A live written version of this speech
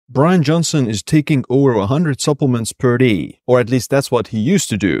Bryan Johnson is taking over 100 supplements per day, or at least that's what he used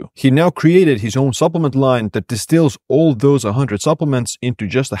to do. He now created his own supplement line that distills all those 100 supplements into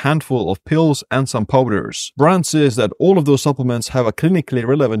just a handful of pills and some powders. Bryan says that all of those supplements have a clinically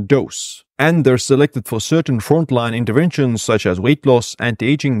relevant dose, and they're selected for certain frontline interventions such as weight loss,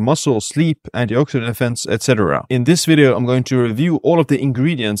 anti-aging, muscle, sleep, antioxidant effects, etc. In this video, I'm going to review all of the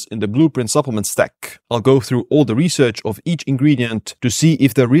ingredients in the Blueprint supplement stack. I'll go through all the research of each ingredient to see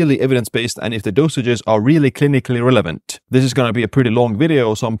if they're really evidence-based and if the dosages are really clinically relevant. This is going to be a pretty long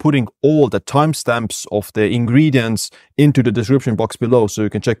video, so I'm putting all the timestamps of the ingredients into the description box below so you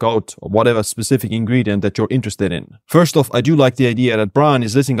can check out whatever specific ingredient that you're interested in. First off, I do like the idea that Bryan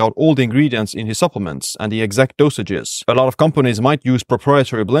is listing out all the ingredients in his supplements and the exact dosages. A lot of companies might use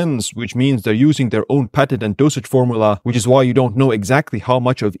proprietary blends, which means they're using their own patented dosage formula, which is why you don't know exactly how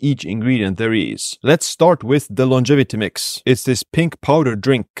much of each ingredient there is. Let's start with the longevity mix. It's this pink powder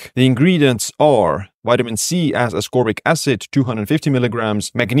drink. The ingredients are vitamin C as ascorbic acid 250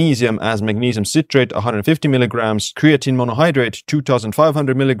 mg, magnesium as magnesium citrate 150 mg, creatine monohydrate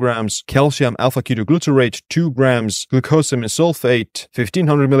 2500 mg, calcium alpha-ketoglutarate 2 grams, glucosamine sulfate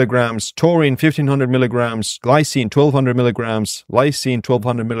 1500 mg, taurine 1500 mg, glycine 1200 mg, lysine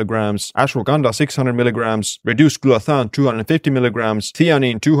 1200 mg, ashwagandha 600 mg, reduced glutathione 250 mg,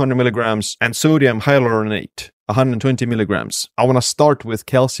 theanine 200 mg, and sodium hyaluronate 120 mg. I want to start with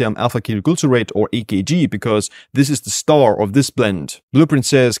calcium alpha-ketoglutarate or AKG because this is the star of this blend. Blueprint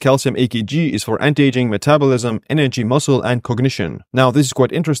says calcium AKG is for anti-aging, metabolism, energy, muscle, and cognition. Now this is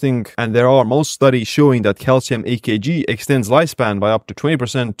quite interesting, and there are most studies showing that calcium AKG extends lifespan by up to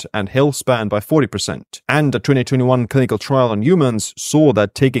 20% and health span by 40%. And a 2021 clinical trial on humans saw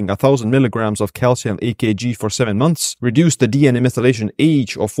that taking 1000 mg of calcium AKG for 7 months reduced the DNA methylation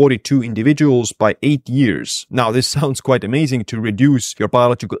age of 42 individuals by 8 years. Now, this sounds quite amazing to reduce your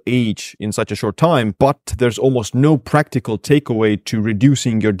biological age in such a short time, but there's almost no practical takeaway to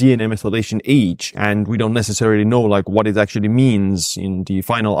reducing your DNA methylation age, and we don't necessarily know what it actually means in the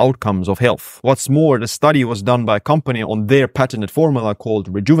final outcomes of health. What's more, the study was done by a company on their patented formula called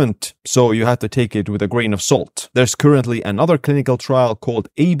Rejuvenate, so you have to take it with a grain of salt. There's currently another clinical trial called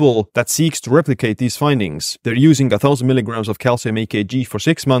ABLE that seeks to replicate these findings. They're using 1000 mg of calcium AKG for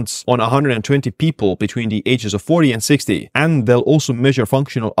 6 months on 120 people between the ages of 40 and 60, and they'll also measure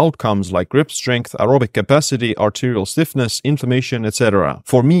functional outcomes like grip strength, aerobic capacity, arterial stiffness, inflammation, etc.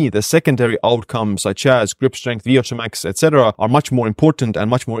 For me, the secondary outcomes such as grip strength, VO2 max, etc. are much more important and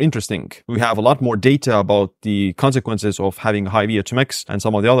much more interesting. We have a lot more data about the consequences of having a high VO2 max and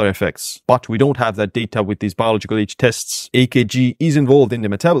some of the other effects, but we don't have that data with these biological age tests. AKG is involved in the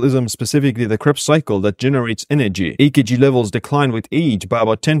metabolism, specifically the Krebs cycle that generates energy. AKG levels decline with age by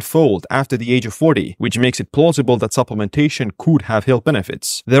about 10-fold after the age of 40, which makes it plausible that supplementation could have health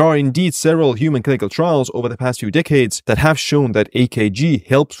benefits. There are indeed several human clinical trials over the past few decades that have shown that AKG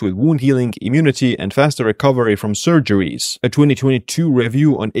helps with wound healing, immunity, and faster recovery from surgeries. A 2022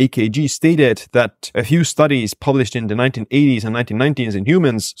 review on AKG stated that a few studies published in the 1980s and 1990s in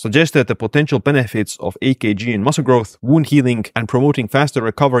humans suggested the potential benefits of AKG in muscle growth, wound healing, and promoting faster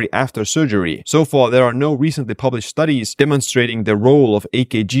recovery after surgery. So far, there are no recently published studies demonstrating the role of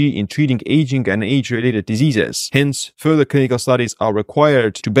AKG in treating aging and age-related diseases. Hence, further clinical studies are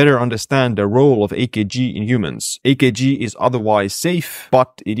required to better understand the role of AKG in humans. AKG is otherwise safe,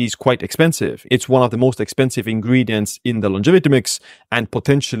 but it is quite expensive. It's one of the most expensive ingredients in the longevity mix and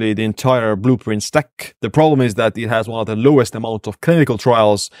potentially the entire Blueprint stack. The problem is that it has one of the lowest amount of clinical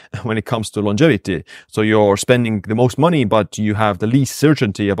trials when it comes to longevity. So you're spending the most money, but you have the least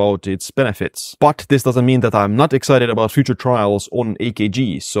certainty about its benefits. But this doesn't mean that I'm not excited about future trials on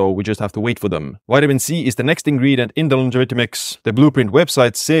AKG, so we just have to wait for them. Vitamin C is the next ingredient in the longevity mix. The Blueprint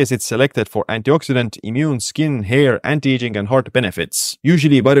website says it's selected for antioxidant, immune, skin, hair, anti-aging, and heart benefits.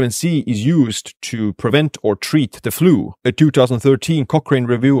 Usually, vitamin C is used to prevent or treat the flu. A 2013 Cochrane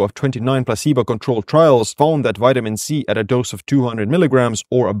review of 29 placebo-controlled trials found that vitamin C at a dose of 200 mg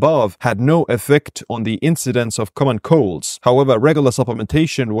or above had no effect on the incidence of common colds. However, regular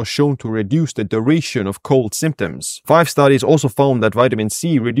supplementation was shown to reduce the duration of cold symptoms. 5 studies also found that vitamin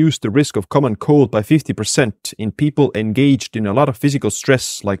C reduced the risk of common cold by 50% in people engaged in a lot of physical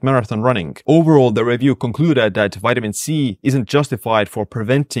stress like marathon running. Overall, the review concluded that vitamin C isn't justified for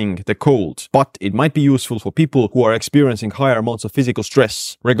preventing the cold, but it might be useful for people who are experiencing higher amounts of physical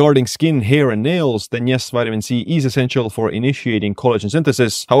stress. Regarding skin, hair, and nails, then yes, vitamin C is essential for initiating collagen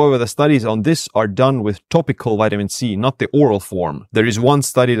synthesis. However, the studies on this are done with topical vitamin C, not the oral form. There is one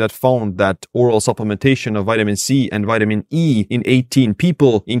study that found that oral supplementation of vitamin C and vitamin E in 18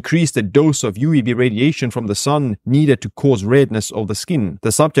 people increased the dose of UVB radiation radiation from the sun needed to cause redness of the skin.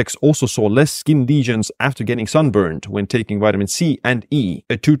 The subjects also saw less skin lesions after getting sunburned when taking vitamin C and E.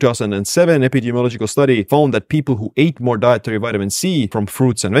 A 2007 epidemiological study found that people who ate more dietary vitamin C from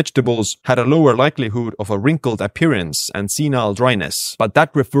fruits and vegetables had a lower likelihood of a wrinkled appearance and senile dryness. But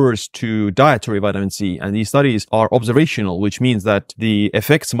that refers to dietary vitamin C, and these studies are observational, which means that the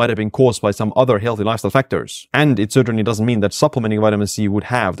effects might have been caused by some other healthy lifestyle factors. And it certainly doesn't mean that supplementing vitamin C would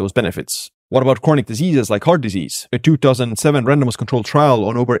have those benefits. What about chronic diseases like heart disease? A 2007 randomized controlled trial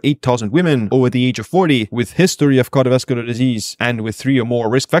on over 8,000 women over the age of 40 with history of cardiovascular disease and with 3 or more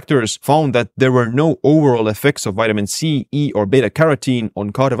risk factors found that there were no overall effects of vitamin C, E, or beta-carotene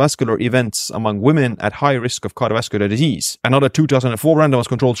on cardiovascular events among women at high risk of cardiovascular disease. Another 2004 randomized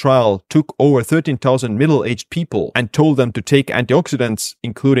controlled trial took over 13,000 middle-aged people and told them to take antioxidants,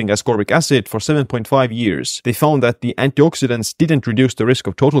 including ascorbic acid, for 7.5 years. They found that the antioxidants didn't reduce the risk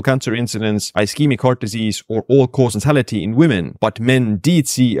of total cancer incidence, ischemic heart disease, or all-cause mortality in women, but men did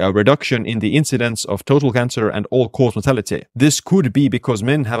see a reduction in the incidence of total cancer and all-cause mortality. This could be because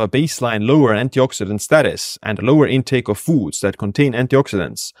men have a baseline lower antioxidant status and a lower intake of foods that contain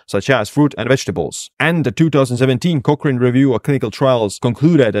antioxidants, such as fruit and vegetables. And the 2017 Cochrane Review of Clinical Trials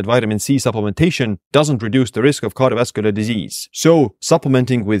concluded that vitamin C supplementation doesn't reduce the risk of cardiovascular disease. So,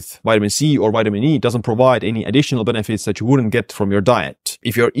 supplementing with vitamin C or vitamin E doesn't provide any additional benefits that you wouldn't get from your diet.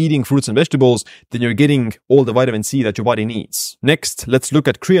 If you're eating fruits and vegetables, then you're getting all the vitamin C that your body needs. Next, let's look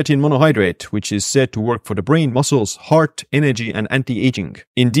at creatine monohydrate, which is said to work for the brain, muscles, heart, energy, and anti-aging.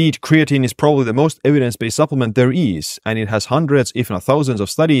 Indeed, creatine is probably the most evidence-based supplement there is, and it has hundreds, if not thousands, of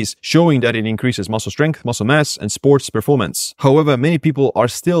studies showing that it increases muscle strength, muscle mass, and sports performance. However, many people are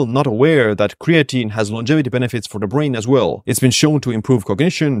still not aware that creatine has longevity benefits for the brain as well. It's been shown to improve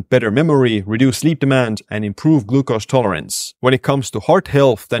cognition, better memory, reduce sleep demand, and improve glucose tolerance. When it comes to heart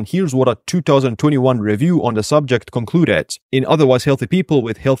health, then here's what a 2021 review on the subject concluded. In otherwise healthy people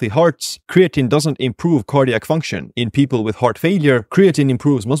with healthy hearts, creatine doesn't improve cardiac function. In people with heart failure, creatine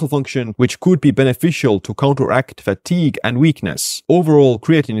improves muscle function, which could be beneficial to counteract fatigue and weakness. Overall,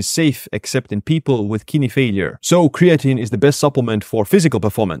 creatine is safe except in people with kidney failure. So creatine is the best supplement for physical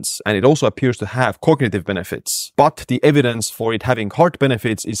performance, and it also appears to have cognitive benefits. But the evidence for it having heart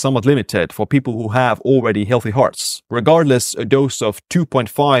benefits is somewhat limited for people who have already healthy hearts. Regardless, a dose of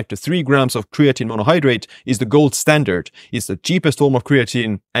 2.5 to 3 grams of creatine monohydrate is the gold standard. It's the cheapest form of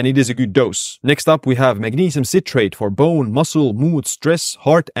creatine, and it is a good dose. Next up, we have magnesium citrate for bone, muscle, mood, stress,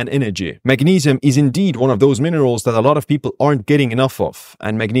 heart, and energy. Magnesium is indeed one of those minerals that a lot of people aren't getting enough of,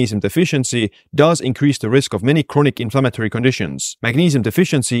 and magnesium deficiency does increase the risk of many chronic inflammatory conditions. Magnesium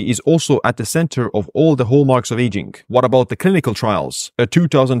deficiency is also at the center of all the hallmarks of aging. What about the clinical trials? A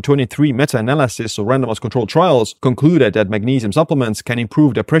 2023 meta-analysis of randomized controlled trials concluded that magnesium supplements can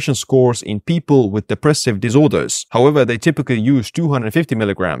improve depression scores in people with depressive disorders. However, they typically use 250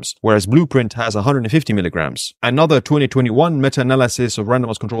 milligrams, whereas Blueprint has 150 milligrams. Another 2021 meta-analysis of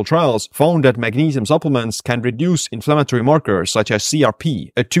randomized controlled trials found that magnesium supplements can reduce inflammatory markers such as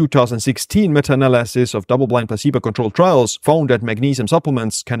CRP. A 2016 meta-analysis of double-blind placebo-controlled trials found that magnesium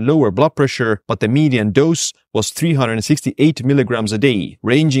supplements can lower blood pressure, but the median dose was 368 milligrams a day,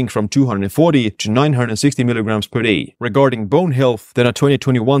 ranging from 240 to 960 milligrams per day. Regarding bone health, then a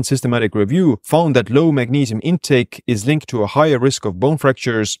 2021 systematic review found that low magnesium intake is linked to a higher risk of bone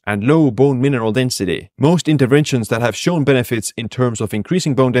fractures and low bone mineral density. Most interventions that have shown benefits in terms of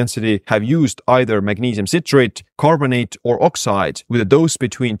increasing bone density have used either magnesium citrate, carbonate, or oxide with a dose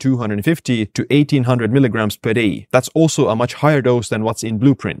between 250 to 1800 milligrams per day. That's also a much higher dose than what's in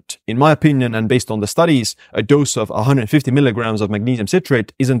Blueprint. In my opinion, and based on the studies, a dose of 150 milligrams of magnesium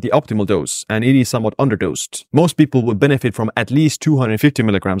citrate isn't the optimal dose, and it is somewhat underdosed. Most people would benefit from at least 250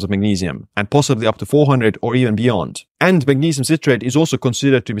 milligrams of magnesium, and possibly up to 400 or even beyond. And magnesium citrate is also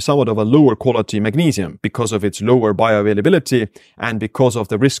considered to be somewhat of a lower quality magnesium because of its lower bioavailability and because of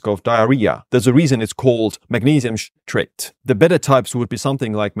the risk of diarrhea. There's a reason it's called magnesium citrate. The better types would be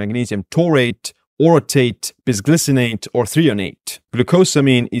something like magnesium taurate, orotate, bisglycinate, or threonate.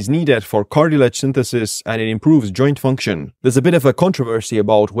 Glucosamine is needed for cartilage synthesis and it improves joint function. There's a bit of a controversy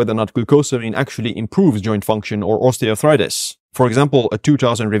about whether or not glucosamine actually improves joint function or osteoarthritis. For example, a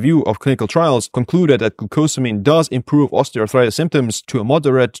 2000 review of clinical trials concluded that glucosamine does improve osteoarthritis symptoms to a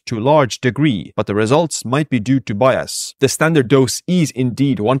moderate to large degree, but the results might be due to bias. The standard dose is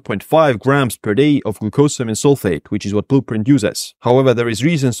indeed 1.5 grams per day of glucosamine sulfate, which is what Blueprint uses. However, there is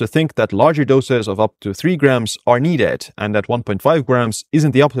reasons to think that larger doses of up to 3 grams are needed, and that 1.5 grams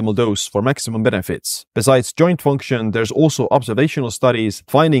isn't the optimal dose for maximum benefits. Besides joint function, there's also observational studies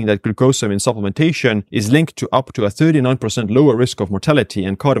finding that glucosamine supplementation is linked to up to a 39% lower risk of mortality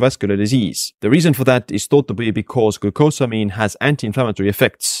and cardiovascular disease. The reason for that is thought to be because glucosamine has anti-inflammatory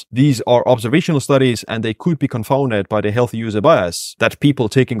effects. These are observational studies and they could be confounded by the healthy user bias that people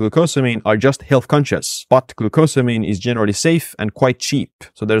taking glucosamine are just health conscious. But glucosamine is generally safe and quite cheap,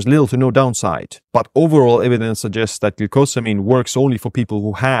 so there's little to no downside. But overall evidence suggests that glucosamine works only for people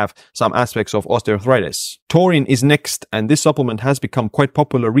who have some aspects of osteoarthritis. Taurine is next, and this supplement has become quite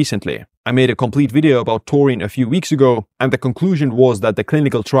popular recently. I made a complete video about taurine a few weeks ago, and the conclusion was that the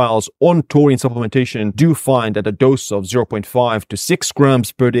clinical trials on taurine supplementation do find that a dose of 0.5 to 6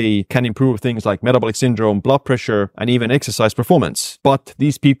 grams per day can improve things like metabolic syndrome, blood pressure, and even exercise performance. But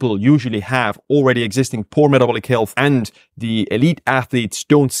these people usually have already existing poor metabolic health, and the elite athletes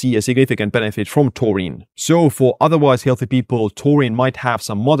don't see a significant benefit from taurine. So for otherwise healthy people, taurine might have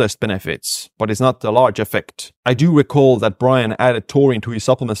some modest benefits, but it's not a large effect. I do recall that Bryan added taurine to his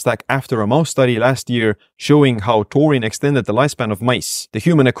supplement stack after a mouse study last year showing how taurine extended the lifespan of mice. The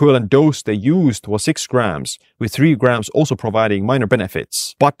human equivalent dose they used was 6 grams, with 3 grams also providing minor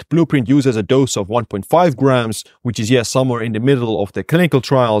benefits. But Blueprint uses a dose of 1.5 grams, which is somewhere in the middle of the clinical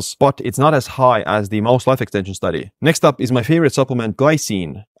trials, but it's not as high as the mouse life extension study. Next up is my favorite supplement,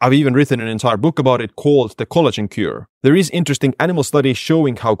 Glycine. I've even written an entire book about it called The Collagen Cure. There is interesting animal studies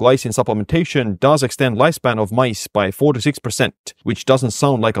showing how glycine supplementation does extend lifespan of mice by 4 to 6%, which doesn't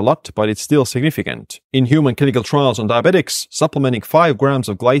sound like a lot, but it's still significant. In human clinical trials on diabetics, supplementing 5 grams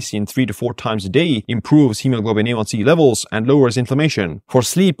of glycine 3 to 4 times a day improves hemoglobin A1C levels and lowers inflammation. For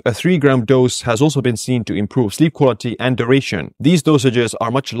sleep, a 3-gram dose has also been seen to improve sleep quality and duration. These dosages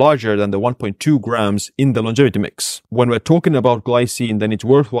are much larger than the 1.2 grams in the longevity mix. When we're talking about glycine, then it's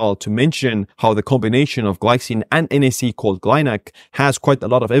worthwhile to mention how the combination of glycine and NAC called GlyNAC has quite a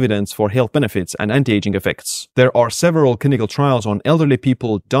lot of evidence for health benefits and anti-aging effects. There are several clinical trials on elderly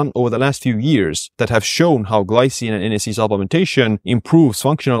people done over the last few years that have shown how glycine and NAC supplementation improves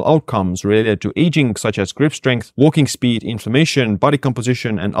functional outcomes related to aging, such as grip strength, walking speed, inflammation, body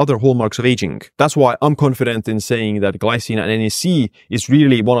composition, and other hallmarks of aging. That's why I'm confident in saying that glycine and NAC is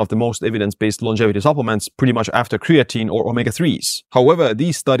really one of the most evidence-based longevity supplements, pretty much after creatine or omega-3s. However,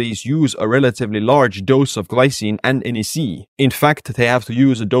 these studies use a relatively large dose of glycine and NAC. In fact, they have to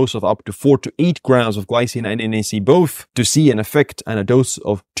use a dose of up to 4 to 8 grams of glycine and NAC both to see an effect, and a dose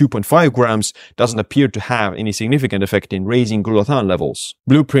of 2.5 grams doesn't appear to have any significant effect in raising glutathione levels.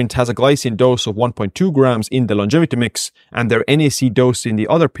 Blueprint has a glycine dose of 1.2 grams in the longevity mix, and their NAC dose in the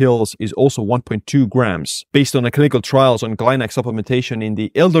other pills is also 1.2 grams. Based on the clinical trials on GlyNAC supplementation in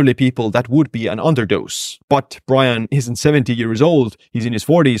the elderly people, that would be an underdose. But Bryan isn't 70 years old, he's in his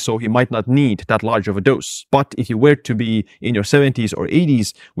 40s, so he might not need that large of a dose. But if you were to be in your 70s or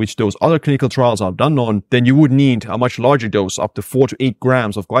 80s, which those other clinical trials are done on, then you would need a much larger dose, up to 4 to 8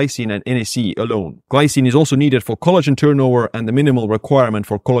 grams of glycine and NAC alone. Glycine is also needed for collagen turnover, and the minimal requirement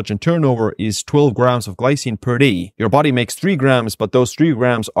for collagen turnover is 12 grams of glycine per day. Your body makes 3 grams, but those 3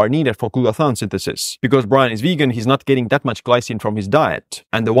 grams are needed for glutathione synthesis. Because Bryan is vegan, he's not getting that much glycine from his diet,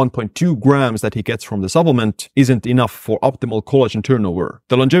 and the 1.2 grams that he gets from the supplement isn't enough for optimal collagen turnover.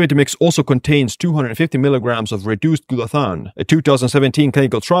 The longevity mix also contains 250 milligrams of reduced glutathione. A 2017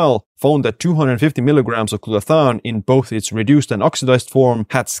 clinical trial found that 250 milligrams of glutathione in both its reduced and oxidized form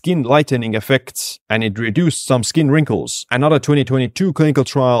had skin lightening effects, and it reduced some skin wrinkles. Another 2022 clinical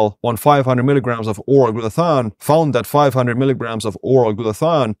trial on 500 milligrams of oral glutathione found that 500 milligrams of oral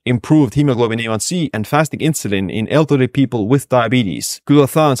glutathione improved hemoglobin A1C and fasting insulin in elderly people with diabetes.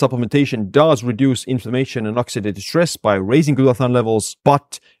 Glutathione supplementation does reduce inflammation and oxidative stress by raising glutathione levels,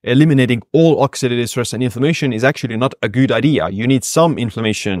 but eliminating all oxidative stress and inflammation is actually not a good idea. You need some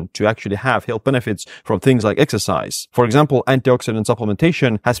inflammation to actually have health benefits from things like exercise. For example, antioxidant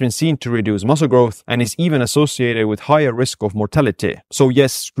supplementation has been seen to reduce muscle growth and is even associated with higher risk of mortality. So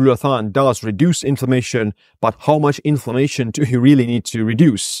yes, glutathione does reduce inflammation, but how much inflammation do you really need to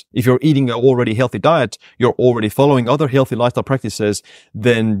reduce? If you're eating an already healthy diet, you're already following other healthy lifestyle practices,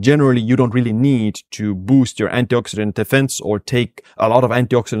 then generally you don't really need to boost your antioxidant defense or take a lot of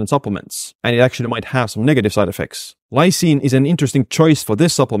antioxidant supplements. And it actually might have some negative side effects. Lysine is an interesting choice for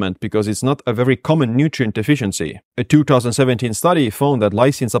this supplement because it's not a very common nutrient deficiency. A 2017 study found that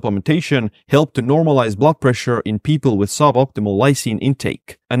lysine supplementation helped to normalize blood pressure in people with suboptimal lysine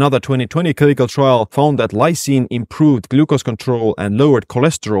intake. Another 2020 clinical trial found that lysine improved glucose control and lowered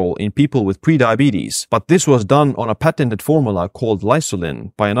cholesterol in people with prediabetes, but this was done on a patented formula called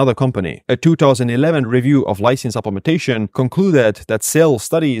Lycopene by another company. A 2011 review of lysine supplementation concluded that cell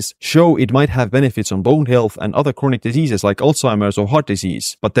studies show it might have benefits on bone health and other chronic chronic diseases like Alzheimer's or heart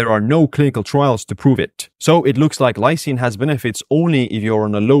disease, but there are no clinical trials to prove it. So it looks like lysine has benefits only if you're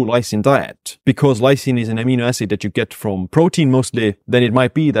on a low lysine diet. Because lysine is an amino acid that you get from protein mostly, then it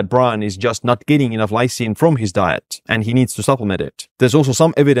might be that Bryan is just not getting enough lysine from his diet, and he needs to supplement it. There's also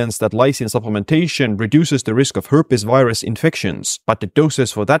some evidence that lysine supplementation reduces the risk of herpes virus infections, but the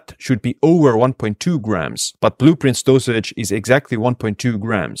doses for that should be over 1.2 grams, but Blueprint's dosage is exactly 1.2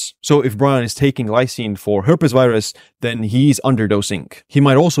 grams. So if Bryan is taking lysine for herpes virus, then he's underdosing. He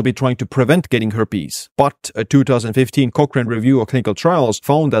might also be trying to prevent getting herpes. But a 2015 Cochrane review of clinical trials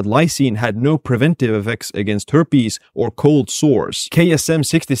found that lysine had no preventive effects against herpes or cold sores.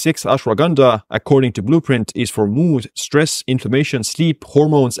 KSM-66 ashwagandha, according to Blueprint, is for mood, stress, inflammation, sleep,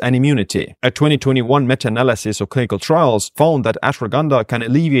 hormones, and immunity. A 2021 meta-analysis of clinical trials found that ashwagandha can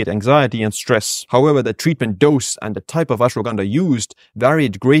alleviate anxiety and stress. However, the treatment dose and the type of ashwagandha used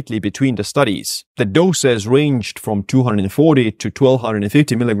varied greatly between the studies. The doses ranged from 240 to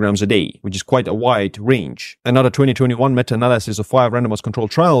 1250 milligrams a day, which is quite a wide range. Another 2021 meta-analysis of 5 randomized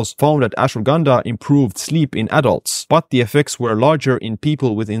controlled trials found that ashwagandha improved sleep in adults, but the effects were larger in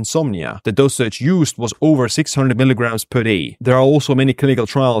people with insomnia. The dosage used was over 600 milligrams per day. There are also many clinical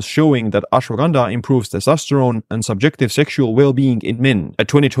trials showing that ashwagandha improves testosterone and subjective sexual well-being in men. A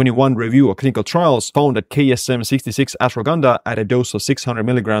 2021 review of clinical trials found that KSM-66 ashwagandha at a dose of 600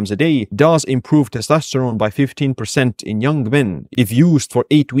 milligrams a day does improve testosterone by 15% in young men if used for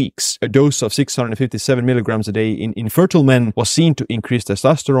 8 weeks. A dose of 657 milligrams a day in infertile men was seen to increase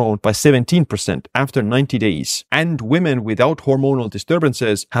testosterone by 17% after 90 days. And women without hormonal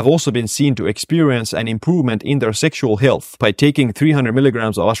disturbances have also been seen to experience an improvement in their sexual health by taking 300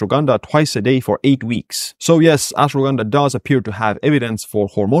 milligrams of ashwagandha twice a day for 8 weeks. So yes, ashwagandha does appear to have evidence for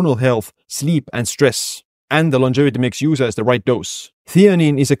hormonal health, sleep, and stress. And the longevity mix uses the right dose.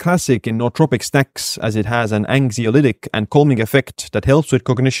 Theanine is a classic in nootropic snacks as it has an anxiolytic and calming effect that helps with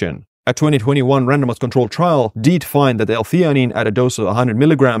cognition. A 2021 randomized controlled trial did find that L-theanine at a dose of 100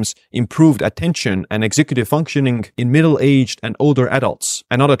 milligrams improved attention and executive functioning in middle-aged and older adults.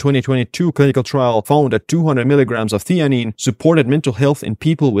 Another 2022 clinical trial found that 200 milligrams of theanine supported mental health in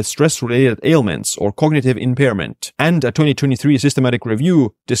people with stress-related ailments or cognitive impairment. And a 2023 systematic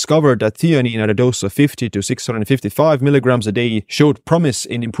review discovered that theanine at a dose of 50 to 655 milligrams a day showed promise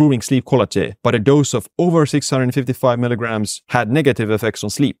in improving sleep quality, but a dose of over 655 milligrams had negative effects on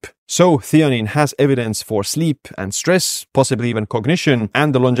sleep. So theanine has evidence for sleep and stress, possibly even cognition,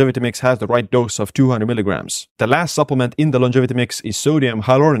 and the longevity mix has the right dose of 200 milligrams. The last supplement in the longevity mix is sodium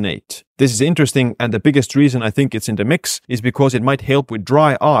hyaluronate. This is interesting, and the biggest reason I think it's in the mix is because it might help with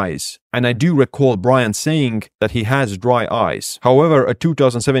dry eyes. And I do recall Bryan saying that he has dry eyes. However, a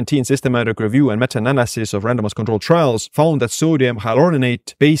 2017 systematic review and meta-analysis of randomized controlled trials found that sodium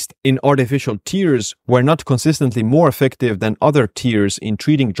hyaluronate based in artificial tears were not consistently more effective than other tears in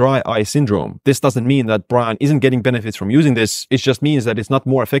treating dry eye syndrome. This doesn't mean that Bryan isn't getting benefits from using this, it just means that it's not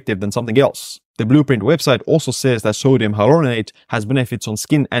more effective than something else. The Blueprint website also says that sodium hyaluronate has benefits on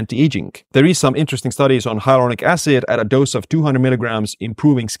skin anti-aging. There is some interesting studies on hyaluronic acid at a dose of 200 milligrams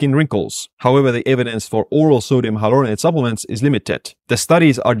improving skin wrinkles. However, the evidence for oral sodium hyaluronate supplements is limited. The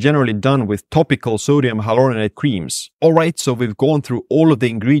studies are generally done with topical sodium hyaluronate creams. Alright, so we've gone through all of the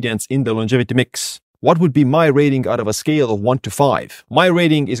ingredients in the longevity mix. What would be my rating out of a scale of 1 to 5? My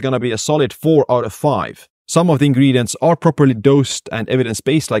rating is gonna be a solid 4 out of 5. Some of the ingredients are properly dosed and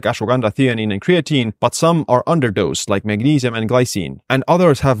evidence-based like ashwagandha, theanine, and creatine, but some are underdosed like magnesium and glycine. And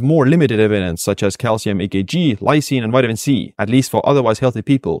others have more limited evidence such as calcium, AKG, lysine, and vitamin C, at least for otherwise healthy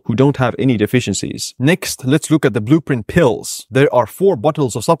people who don't have any deficiencies. Next, let's look at the Blueprint pills. There are 4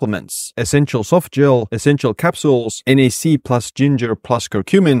 bottles of supplements: Essential Softgel, Essential Capsules,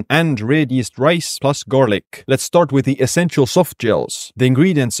 NAC+Ginger+Curcumin, and Red Yeast Rice plus Garlic. Let's start with the Essential Softgels. The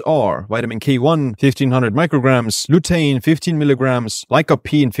ingredients are vitamin K1, 1500 micrograms, lutein 15 milligrams,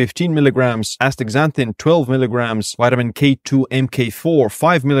 lycopene 15 milligrams, astaxanthin 12 milligrams, vitamin K2 MK4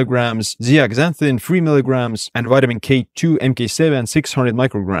 5 milligrams, zeaxanthin 3 milligrams, and vitamin K2 MK7 600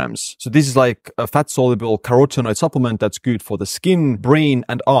 micrograms. So this is like a fat-soluble carotenoid supplement that's good for the skin, brain,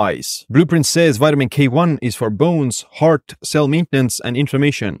 and eyes. Blueprint says vitamin K1 is for bones, heart, cell maintenance, and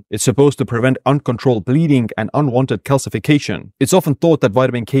inflammation. It's supposed to prevent uncontrolled bleeding and unwanted calcification. It's often thought that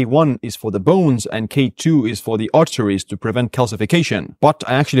vitamin K1 is for the bones and K2 is for the arteries to prevent calcification. But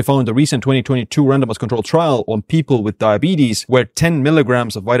I actually found a recent 2022 randomized controlled trial on people with diabetes where 10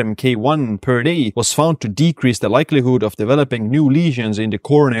 milligrams of vitamin K1 per day was found to decrease the likelihood of developing new lesions in the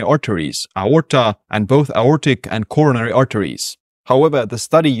coronary arteries, aorta, and both aortic and coronary arteries. However, the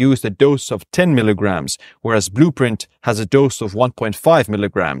study used a dose of 10 milligrams, whereas Blueprint has a dose of 1.5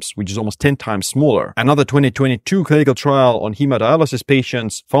 milligrams, which is almost 10 times smaller. Another 2022 clinical trial on hemodialysis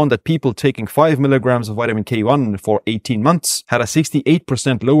patients found that people taking 5 milligrams of vitamin K1 for 18 months had a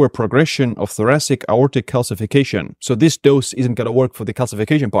 68% lower progression of thoracic aortic calcification. So this dose isn't going to work for the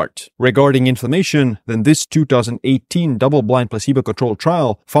calcification part. Regarding inflammation, then this 2018 double-blind placebo-controlled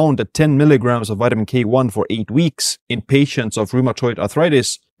trial found that 10 milligrams of vitamin K1 for 8 weeks in patients of rheumatoid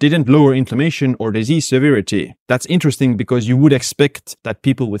arthritis didn't lower inflammation or disease severity. That's interesting because you would expect that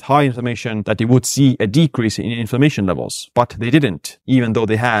people with high inflammation, that they would see a decrease in inflammation levels, but they didn't, even though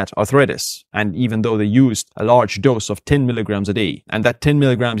they had arthritis, and even though they used a large dose of 10 milligrams a day. And that 10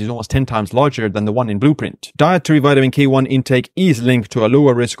 milligrams is almost 10 times larger than the one in Blueprint. Dietary vitamin K1 intake is linked to a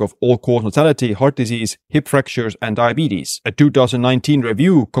lower risk of all-cause mortality, heart disease, hip fractures, and diabetes. A 2019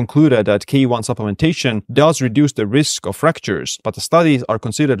 review concluded that K1 supplementation does reduce the risk of fractures, but the studies are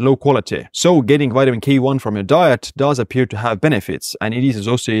considered low quality. So getting vitamin K1 from your diet does appear to have benefits, and it is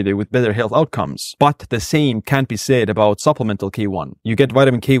associated with better health outcomes. But the same can't be said about supplemental K1. You get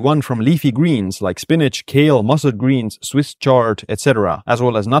vitamin K1 from leafy greens like spinach, kale, mustard greens, Swiss chard, etc., as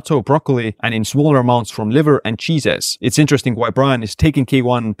well as natto, broccoli, and in smaller amounts from liver and cheeses. It's interesting why Bryan is taking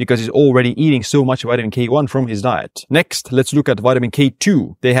K1 because he's already eating so much vitamin K1 from his diet. Next, let's look at vitamin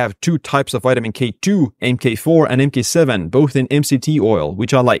K2. They have two types of vitamin K2, MK4 and MK7, both in MCT oil,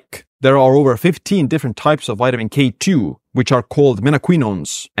 which I like. There are over 15 different types of vitamin K2, which are called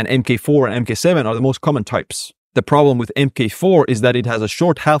menaquinones, and MK4 and MK7 are the most common types. The problem with MK4 is that it has a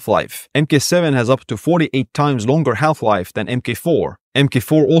short half-life. MK7 has up to 48 times longer half-life than MK4.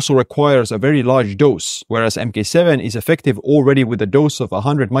 MK4 also requires a very large dose, whereas MK7 is effective already with a dose of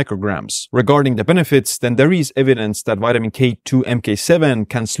 100 micrograms. Regarding the benefits, then there is evidence that vitamin K2 MK7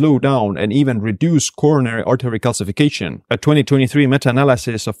 can slow down and even reduce coronary artery calcification. A 2023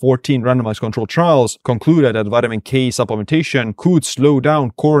 meta-analysis of 14 randomized controlled trials concluded that vitamin K supplementation could slow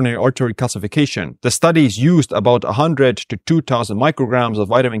down coronary artery calcification. The studies used about 100 to 2000 micrograms of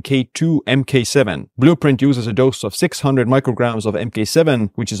vitamin K2 MK7. Blueprint uses a dose of 600 micrograms of MK7,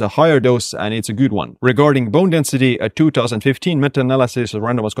 which is a higher dose, and it's a good one. Regarding bone density, a 2015 meta-analysis of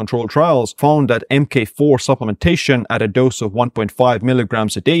randomized controlled trials found that MK4 supplementation at a dose of 1.5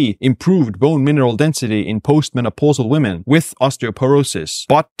 milligrams a day improved bone mineral density in postmenopausal women with osteoporosis,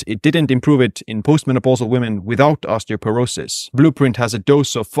 but it didn't improve it in postmenopausal women without osteoporosis. Blueprint has a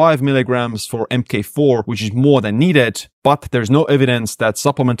dose of 5 milligrams for MK4, which is more than needed, but there's no evidence that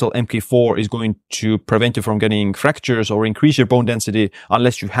supplemental MK4 is going to prevent you from getting fractures or increase your bone density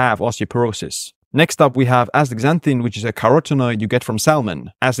unless you have osteoporosis. Next up, we have astaxanthin, which is a carotenoid you get from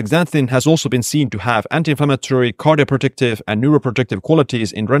salmon. Astaxanthin has also been seen to have anti-inflammatory, cardioprotective, and neuroprotective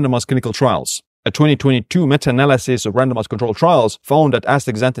qualities in randomized clinical trials. A 2022 meta-analysis of randomized controlled trials found that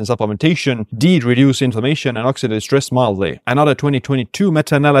astaxanthin supplementation did reduce inflammation and oxidative stress mildly. Another 2022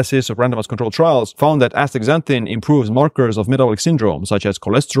 meta-analysis of randomized controlled trials found that astaxanthin improves markers of metabolic syndrome such as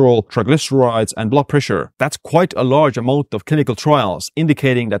cholesterol, triglycerides, and blood pressure. That's quite a large amount of clinical trials,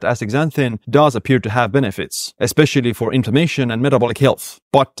 indicating that astaxanthin does appear to have benefits, especially for inflammation and metabolic health.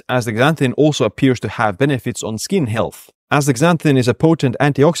 But astaxanthin also appears to have benefits on skin health. Astaxanthin is a potent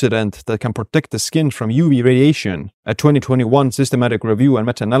antioxidant that can protect the skin from UV radiation. A 2021 systematic review and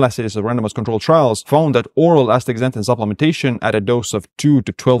meta-analysis of randomized controlled trials found that oral astaxanthin supplementation at a dose of 2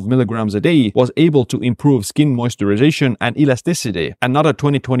 to 12 milligrams a day was able to improve skin moisturization and elasticity. Another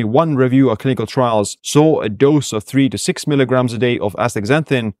 2021 review of clinical trials saw a dose of 3 to 6 milligrams a day of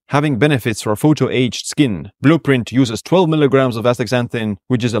astaxanthin having benefits for photo-aged skin. Blueprint uses 12 milligrams of astaxanthin,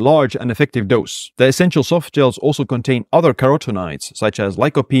 which is a large and effective dose. The essential softgels also contain other carotenoids such as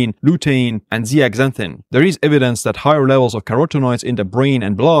lycopene, lutein, and zeaxanthin. There is evidence that higher levels of carotenoids in the brain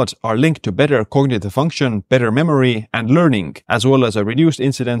and blood are linked to better cognitive function, better memory, and learning, as well as a reduced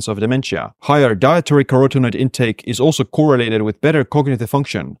incidence of dementia. Higher dietary carotenoid intake is also correlated with better cognitive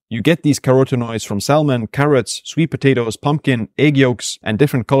function. You get these carotenoids from salmon, carrots, sweet potatoes, pumpkin, egg yolks, and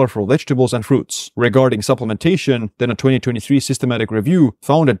different colorful vegetables and fruits. Regarding supplementation, then a 2023 systematic review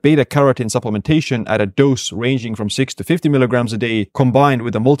found that beta-carotene supplementation at a dose ranging from 6 to 50 milligrams a day, combined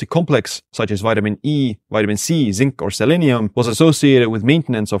with a multi-complex such as vitamin E, vitamin C, zinc, or selenium, was associated with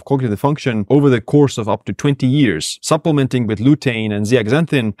maintenance of cognitive function over the course of up to 20 years. Supplementing with lutein and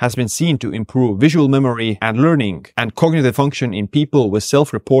zeaxanthin has been seen to improve visual memory and learning and cognitive function in people with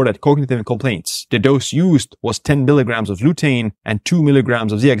self-reported cognitive complaints. The dose used was 10 milligrams of lutein and 2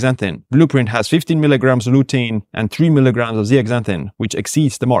 milligrams of zeaxanthin. Blueprint has 15 milligrams of lutein and 3 milligrams of zeaxanthin, which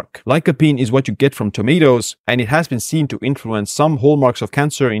exceeds the mark. Lycopene is what you get from tomatoes, and it has been seen seen to influence some hallmarks of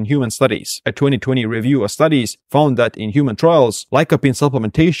cancer in human studies. A 2020 review of studies found that in human trials, lycopene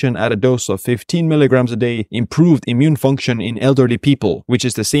supplementation at a dose of 15 milligrams a day improved immune function in elderly people, which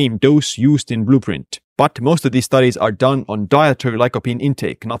is the same dose used in Blueprint. But most of these studies are done on dietary lycopene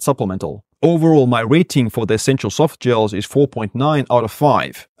intake, not supplemental. Overall, my rating for the essential soft gels is 4.9 out of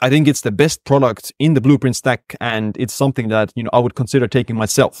 5. I think it's the best product in the Blueprint stack, and it's something that, I would consider taking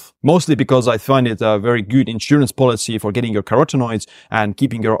myself. Mostly because I find it a very good insurance policy for getting your carotenoids and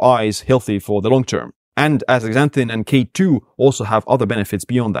keeping your eyes healthy for the long term. And Astaxanthin and K2 also have other benefits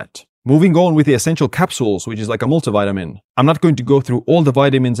beyond that. Moving on with the essential capsules, which is like a multivitamin. I'm not going to go through all the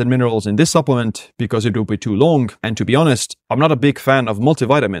vitamins and minerals in this supplement because it will be too long, and to be honest, I'm not a big fan of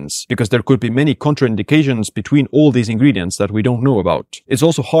multivitamins because there could be many contraindications between all these ingredients that we don't know about. It's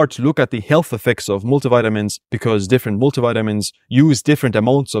also hard to look at the health effects of multivitamins because different multivitamins use different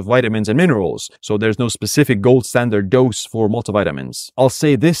amounts of vitamins and minerals, so there's no specific gold standard dose for multivitamins. I'll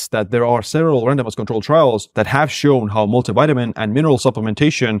say this, that there are several randomized controlled trials that have shown how multivitamin and mineral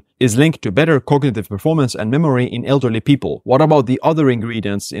supplementation is linked to better cognitive performance and memory in elderly people. What about the other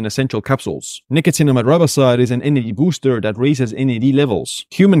ingredients in essential capsules? Nicotinamide Riboside is an NAD booster that raises NAD levels.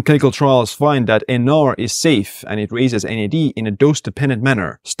 Human clinical trials find that NR is safe and it raises NAD in a dose-dependent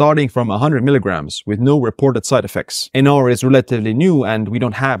manner, starting from 100 milligrams with no reported side effects. NR is relatively new and we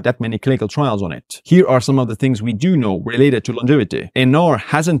don't have that many clinical trials on it. Here are some of the things we do know related to longevity. NR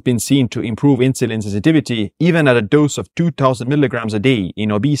hasn't been seen to improve insulin sensitivity even at a dose of 2000 milligrams a day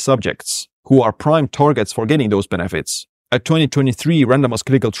in obese subjects, who are prime targets for getting those benefits. A 2023 randomized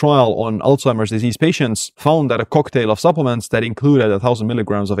clinical trial on Alzheimer's disease patients found that a cocktail of supplements that included 1000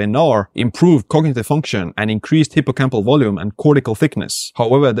 milligrams of NR improved cognitive function and increased hippocampal volume and cortical thickness.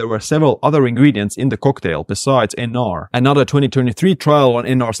 However, there were several other ingredients in the cocktail besides NR. Another 2023 trial on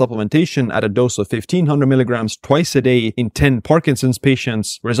NR supplementation at a dose of 1500 milligrams twice a day in 10 Parkinson's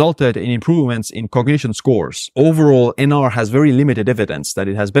patients resulted in improvements in cognition scores. Overall, NR has very limited evidence that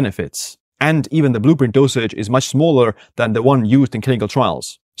it has benefits. And even the Blueprint dosage is much smaller than the one used in clinical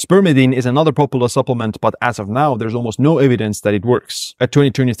trials. Spermidine is another popular supplement, but as of now, there's almost no evidence that it works. A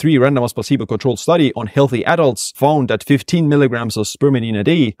 2023 randomized placebo-controlled study on healthy adults found that 15 milligrams of spermidine a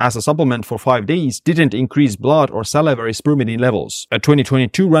day as a supplement for 5 days didn't increase blood or salivary spermidine levels. A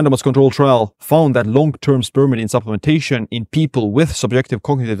 2022 randomized controlled trial found that long-term spermidine supplementation in people with subjective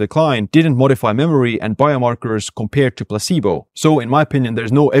cognitive decline didn't modify memory and biomarkers compared to placebo. So in my opinion,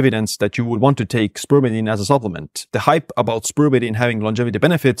 there's no evidence that you would want to take spermidine as a supplement. The hype about spermidine having longevity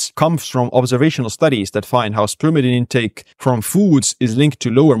benefits comes from observational studies that find how spermidine intake from foods is linked to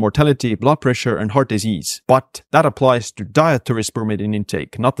lower mortality, blood pressure, and heart disease. But that applies to dietary spermidine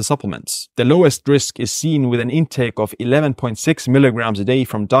intake, not the supplements. The lowest risk is seen with an intake of 11.6 milligrams a day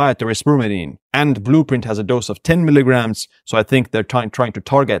from dietary spermidine, and Blueprint has a dose of 10 milligrams, so I think they're trying to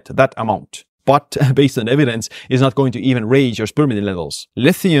target that amount. But based on evidence, is not going to even raise your spermidine levels.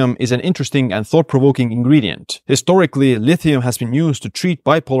 Lithium is an interesting and thought-provoking ingredient. Historically, lithium has been used to treat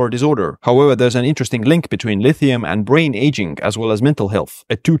bipolar disorder. However, there's an interesting link between lithium and brain aging as well as mental health.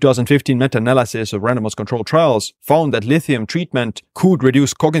 A 2015 meta-analysis of randomized controlled trials found that lithium treatment could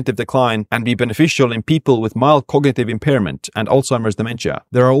reduce cognitive decline and be beneficial in people with mild cognitive impairment and Alzheimer's dementia.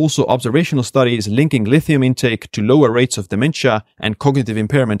 There are also observational studies linking lithium intake to lower rates of dementia and cognitive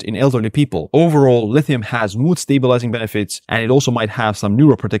impairment in elderly people. Overall, lithium has mood-stabilizing benefits, and it also might have some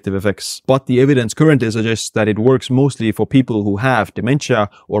neuroprotective effects. But the evidence currently suggests that it works mostly for people who have dementia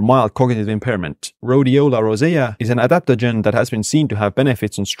or mild cognitive impairment. Rhodiola Rosea is an adaptogen that has been seen to have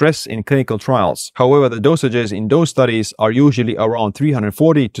benefits on stress in clinical trials. However, the dosages in those studies are usually around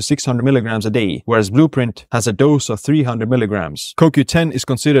 340 to 600 milligrams a day, whereas Blueprint has a dose of 300 milligrams. CoQ10 is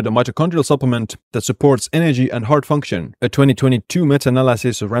considered a mitochondrial supplement that supports energy and heart function. A 2022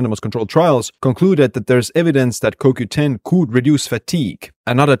 meta-analysis of randomized controlled trials concluded that there's evidence that CoQ10 could reduce fatigue.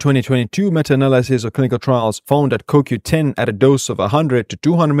 Another 2022 meta-analysis of clinical trials found that CoQ10 at a dose of 100 to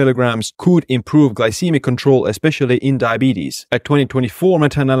 200 milligrams could improve glycemic control, especially in diabetes. A 2024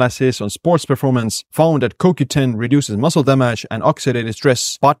 meta-analysis on sports performance found that CoQ10 reduces muscle damage and oxidative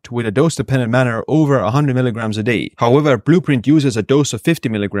stress, but with a dose-dependent manner over 100 milligrams a day. However, Blueprint uses a dose of 50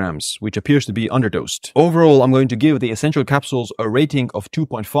 milligrams, which appears to be underdosed. Overall, I'm going to give the essential capsules a rating of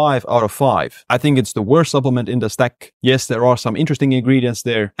 2.5 out of 5. I think it's the worst supplement in the stack. Yes, there are some interesting ingredients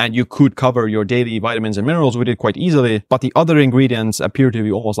there, and you could cover your daily vitamins and minerals with it quite easily, but the other ingredients appear to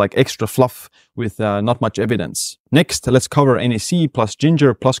be almost like extra fluff with not much evidence. Next, let's cover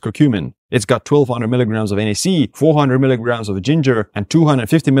NAC+Ginger+Curcumin. It's got 1200 milligrams of NAC, 400 milligrams of ginger, and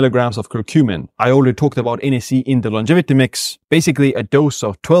 250 milligrams of curcumin. I already talked about NAC in the longevity mix. Basically, a dose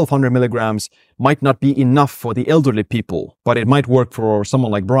of 1200 milligrams might not be enough for the elderly people, but it might work for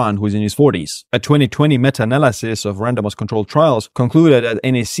someone like Bryan who's in his 40s. A 2020 meta-analysis of randomized controlled trials concluded that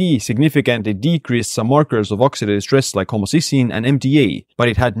NAC significantly decreased some markers of oxidative stress like homocysteine and MDA, but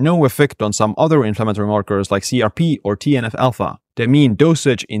it had no effect on some other inflammatory markers like CRP or TNF-alpha. The mean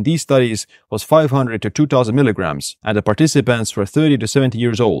dosage in these studies was 500 to 2000 milligrams, and the participants were 30 to 70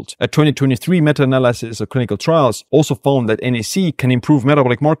 years old. A 2023 meta-analysis of clinical trials also found that NAC can improve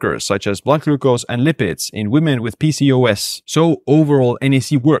metabolic markers such as blood glucose and lipids in women with PCOS. So overall,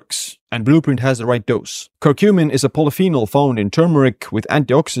 NAC works, and Blueprint has the right dose. Curcumin is a polyphenol found in turmeric with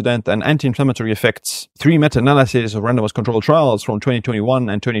antioxidant and anti-inflammatory effects. 3 meta-analyses of randomized controlled trials from 2021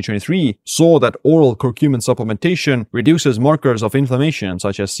 and 2023 saw that oral curcumin supplementation reduces markers of inflammation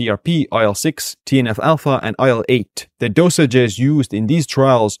such as CRP, IL-6, TNF-alpha, and IL-8. The dosages used in these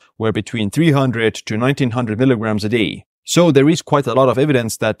trials were between 300 to 1900 milligrams a day. So there is quite a lot of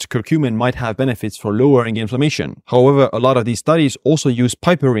evidence that curcumin might have benefits for lowering inflammation. However, a lot of these studies also use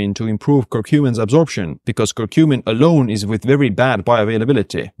piperine to improve curcumin's absorption because curcumin alone is with very bad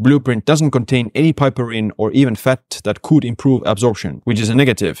bioavailability. Blueprint doesn't contain any piperine or even fat that could improve absorption, which is a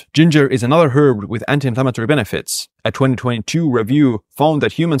negative. Ginger is another herb with anti-inflammatory benefits. A 2022 review found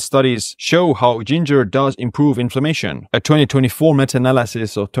that human studies show how ginger does improve inflammation. A 2024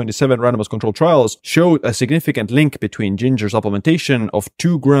 meta-analysis of 27 randomized controlled trials showed a significant link between ginger supplementation of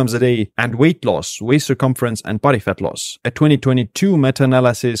 2 grams a day and weight loss, waist circumference, and body fat loss. A 2022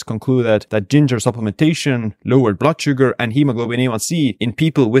 meta-analysis concluded that ginger supplementation lowered blood sugar and hemoglobin A1C in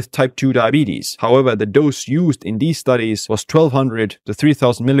people with type 2 diabetes. However, the dose used in these studies was 1200 to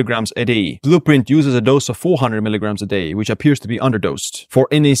 3000 milligrams a day. Blueprint uses a dose of 400 milligrams a day, which appears to be underdosed. For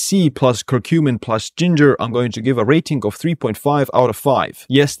NAC plus curcumin plus ginger, I'm going to give a rating of 3.5 out of 5.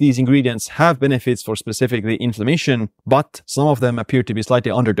 Yes, these ingredients have benefits for specifically inflammation, but some of them appear to be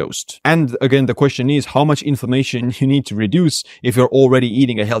slightly underdosed. And again, the question is how much inflammation you need to reduce if you're already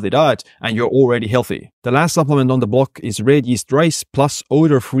eating a healthy diet and you're already healthy. The last supplement on the block is red yeast rice plus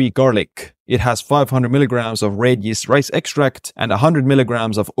odor-free garlic. It has 500 milligrams of red yeast rice extract and 100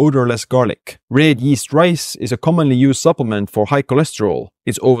 milligrams of odorless garlic. Red yeast rice is a commonly used supplement for high cholesterol.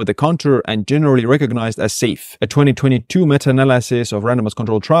 It's over-the-counter and generally recognized as safe. A 2022 meta-analysis of randomized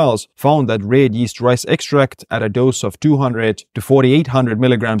controlled trials found that red yeast rice extract at a dose of 200 to 4800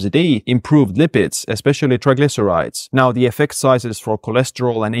 milligrams a day improved lipids, especially triglycerides. Now, the effect sizes for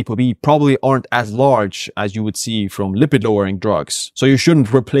cholesterol and ApoB probably aren't as large as you would see from lipid-lowering drugs. So you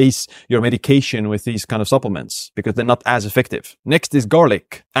shouldn't replace your medication with these kind of supplements because they're not as effective. Next is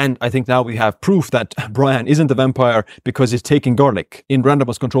garlic. And I think now we have proof that Bryan isn't a vampire because he's taking garlic. In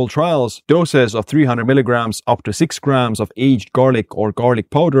randomized controlled trials, doses of 300 milligrams up to 6 grams of aged garlic or garlic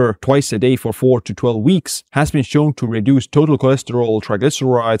powder twice a day for 4 to 12 weeks has been shown to reduce total cholesterol,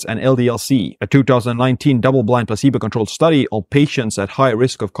 triglycerides, and LDL-C. A 2019 double-blind placebo-controlled study on patients at high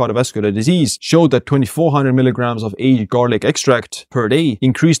risk of cardiovascular disease showed that 2400 milligrams of aged garlic extract per day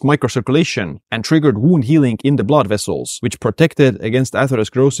increased microcirculation and triggered wound healing in the blood vessels, which protected against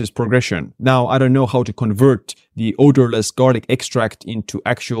atherosclerosis progression. Now, I don't know how to convert the odorless garlic extract into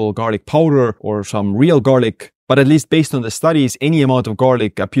actual garlic powder or some real garlic, but at least based on the studies, any amount of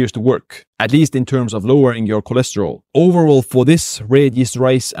garlic appears to work, at least in terms of lowering your cholesterol. Overall, for this red yeast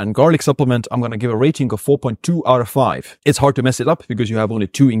rice and garlic supplement, I'm going to give a rating of 4.2 out of 5. It's hard to mess it up because you have only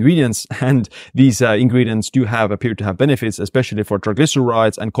 2 ingredients, and these ingredients do appear to have benefits, especially for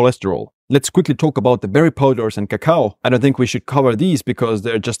triglycerides and cholesterol. Let's quickly talk about the berry powders and cacao. I don't think we should cover these because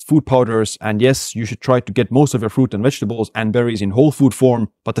they're just food powders, and yes, you should try to get most of your fruit and vegetables and berries in whole food form,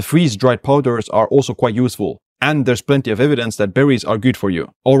 but the freeze-dried powders are also quite useful. And there's plenty of evidence that berries are good for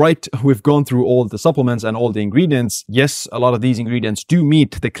you. Alright, we've gone through all the supplements and all the ingredients. Yes, a lot of these ingredients do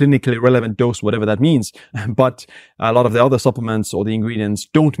meet the clinically relevant dose, whatever that means, but a lot of the other supplements or the ingredients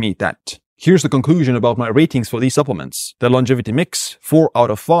don't meet that. Here's the conclusion about my ratings for these supplements. The longevity mix, 4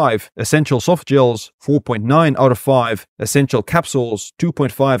 out of 5. Essential Softgels, 4.9 out of 5. Essential Capsules,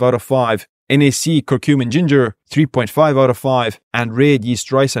 2.5 out of 5. NAC Curcumin Ginger, 3.5 out of 5, and red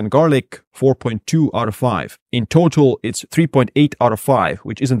yeast rice and garlic, 4.2 out of 5. In total, it's 3.8 out of 5,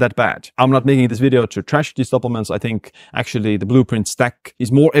 which isn't that bad. I'm not making this video to trash these supplements. I think actually the Blueprint stack is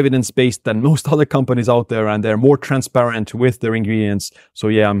more evidence-based than most other companies out there, and they're more transparent with their ingredients. So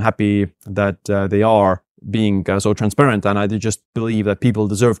yeah, I'm happy that they are being so transparent, and I just believe that people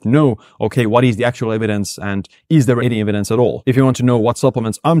deserve to know, okay, what is the actual evidence and is there any evidence at all? If you want to know what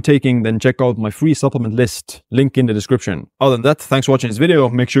supplements I'm taking, then check out my free supplement list, link in the description. Other than that, thanks for watching this video.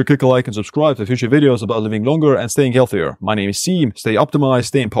 Make sure to click a like and subscribe for future videos about living longer and staying healthier. My name is Siim. Stay optimized,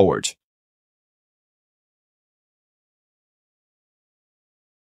 stay empowered.